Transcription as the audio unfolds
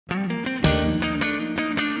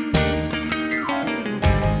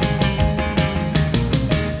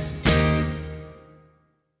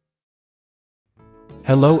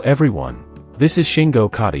Hello everyone, this is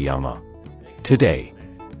Shingo Katayama. Today,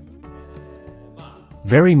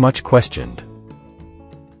 very much questioned,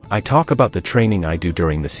 I talk about the training I do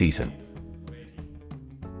during the season.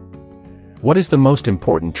 What is the most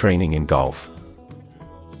important training in golf?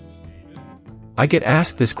 I get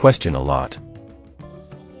asked this question a lot.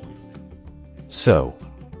 So,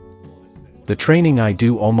 the training I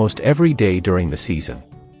do almost every day during the season.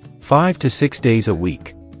 5 to 6 days a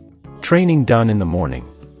week. Training done in the morning.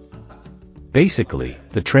 Basically,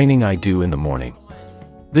 the training I do in the morning.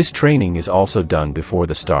 This training is also done before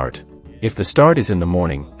the start. If the start is in the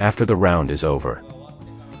morning, after the round is over.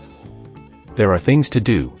 There are things to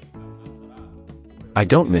do. I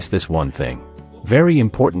don't miss this one thing. Very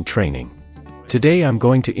important training. Today I'm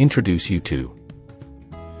going to introduce you to.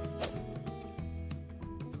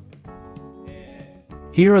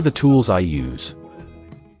 Here are the tools I use.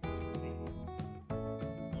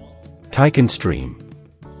 Taiken Stream.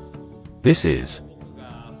 This is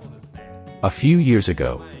a few years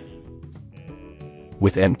ago.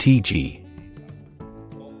 With MTG.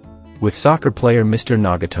 With soccer player Mr.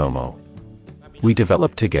 Nagatomo. We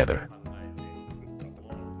developed together.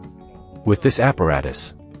 With this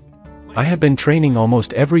apparatus. I have been training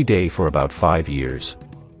almost every day for about 5 years.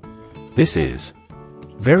 This is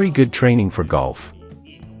very good training for golf.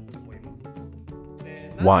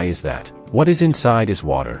 Why is that? What is inside is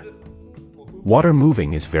water. Water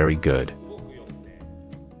moving is very good.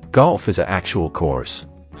 Golf is an actual course.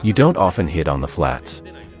 You don't often hit on the flats.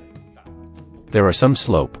 There are some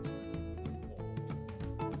slope.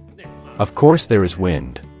 Of course there is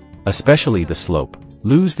wind. Especially the slope.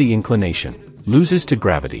 Lose the inclination. Loses to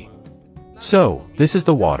gravity. So, this is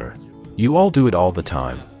the water. You all do it all the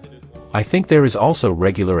time. I think there is also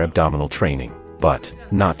regular abdominal training, but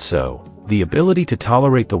not so. The ability to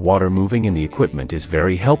tolerate the water moving in the equipment is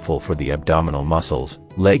very helpful for the abdominal muscles,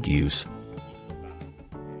 leg use,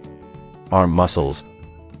 arm muscles,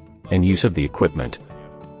 and use of the equipment,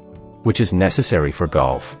 which is necessary for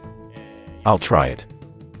golf. I'll try it.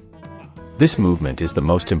 This movement is the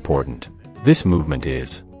most important. This movement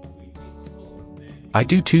is. I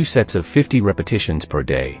do 2 sets of 50 repetitions per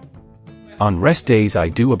day. On rest days I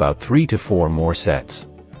do about 3 to 4 more sets.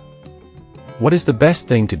 What is the best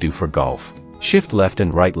thing to do for golf? Shift left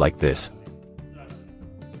and right like this,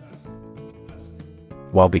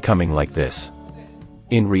 while becoming like this,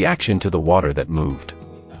 in reaction to the water that moved.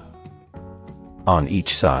 On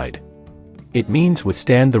each side. It means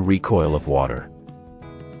withstand the recoil of water.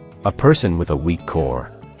 A person with a weak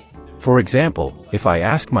core. For example, if I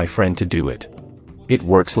ask my friend to do it, it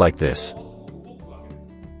works like this.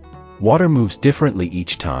 Water moves differently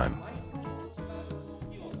each time.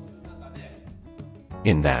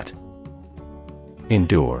 In that.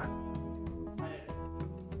 Endure.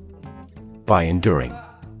 By enduring.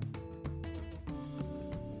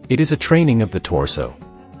 It is a training of the torso.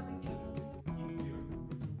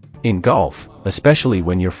 In golf, especially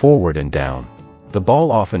when you're forward and down, the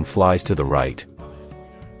ball often flies to the right.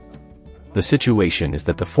 The situation is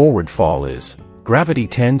that the forward fall is, gravity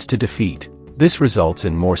tends to defeat. This results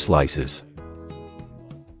in more slices.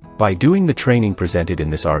 By doing the training presented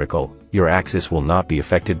in this article, your axis will not be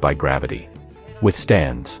affected by gravity.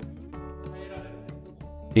 Withstands.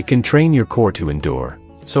 It can train your core to endure,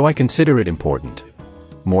 so I consider it important.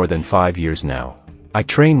 More than 5 years now. I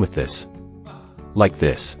train with this. Like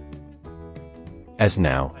this. As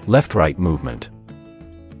now, left-right movement.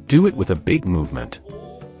 Do it with a big movement.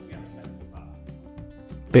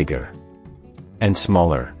 Bigger. And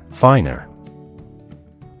smaller, finer.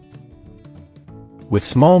 With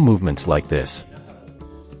small movements like this.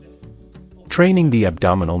 Training the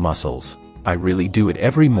abdominal muscles. I really do it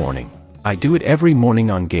every morning. I do it every morning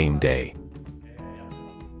on game day.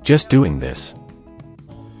 Just doing this.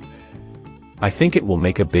 I think it will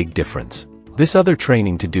make a big difference. This other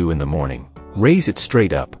training to do in the morning. Raise it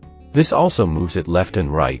straight up. This also moves it left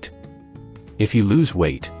and right. If you lose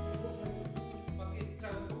weight,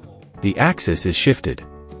 the axis is shifted.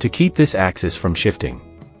 To keep this axis from shifting.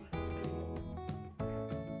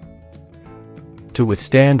 To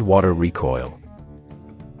withstand water recoil.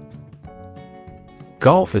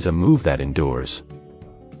 Golf is a move that endures.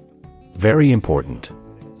 Very important.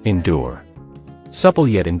 Endure. Supple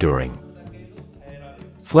yet enduring.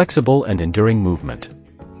 Flexible and enduring movement.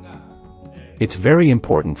 It's very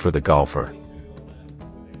important for the golfer.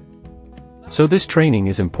 So this training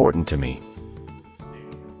is important to me.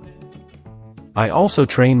 I also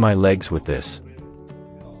train my legs with this.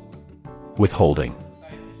 With holding.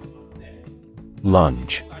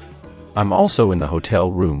 Lunge. I'm also in the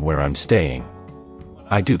hotel room where I'm staying.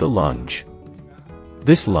 I do the lunge.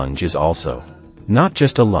 This lunge is also Not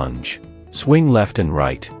just a lunge. Swing left and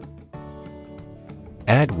right.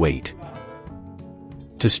 Add weight.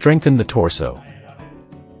 To strengthen the torso.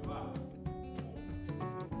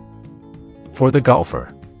 For the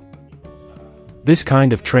golfer. This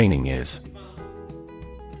kind of training is.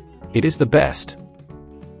 It is the best.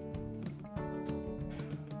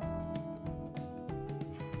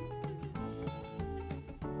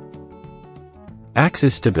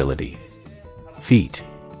 Axis stability. Feet.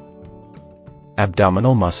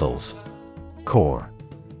 Abdominal muscles. Core.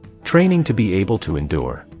 Training to be able to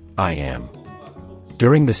endure. I am.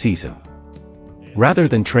 During the season. Rather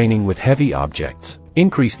than training with heavy objects,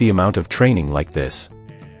 increase the amount of training like this.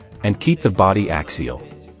 And keep the body axial.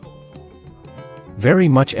 Very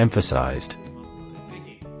much emphasized.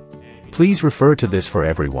 Please refer to this for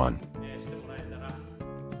everyone.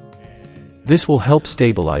 This will help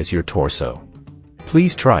stabilize your torso.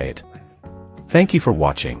 Please try it. Thank you for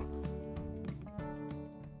watching.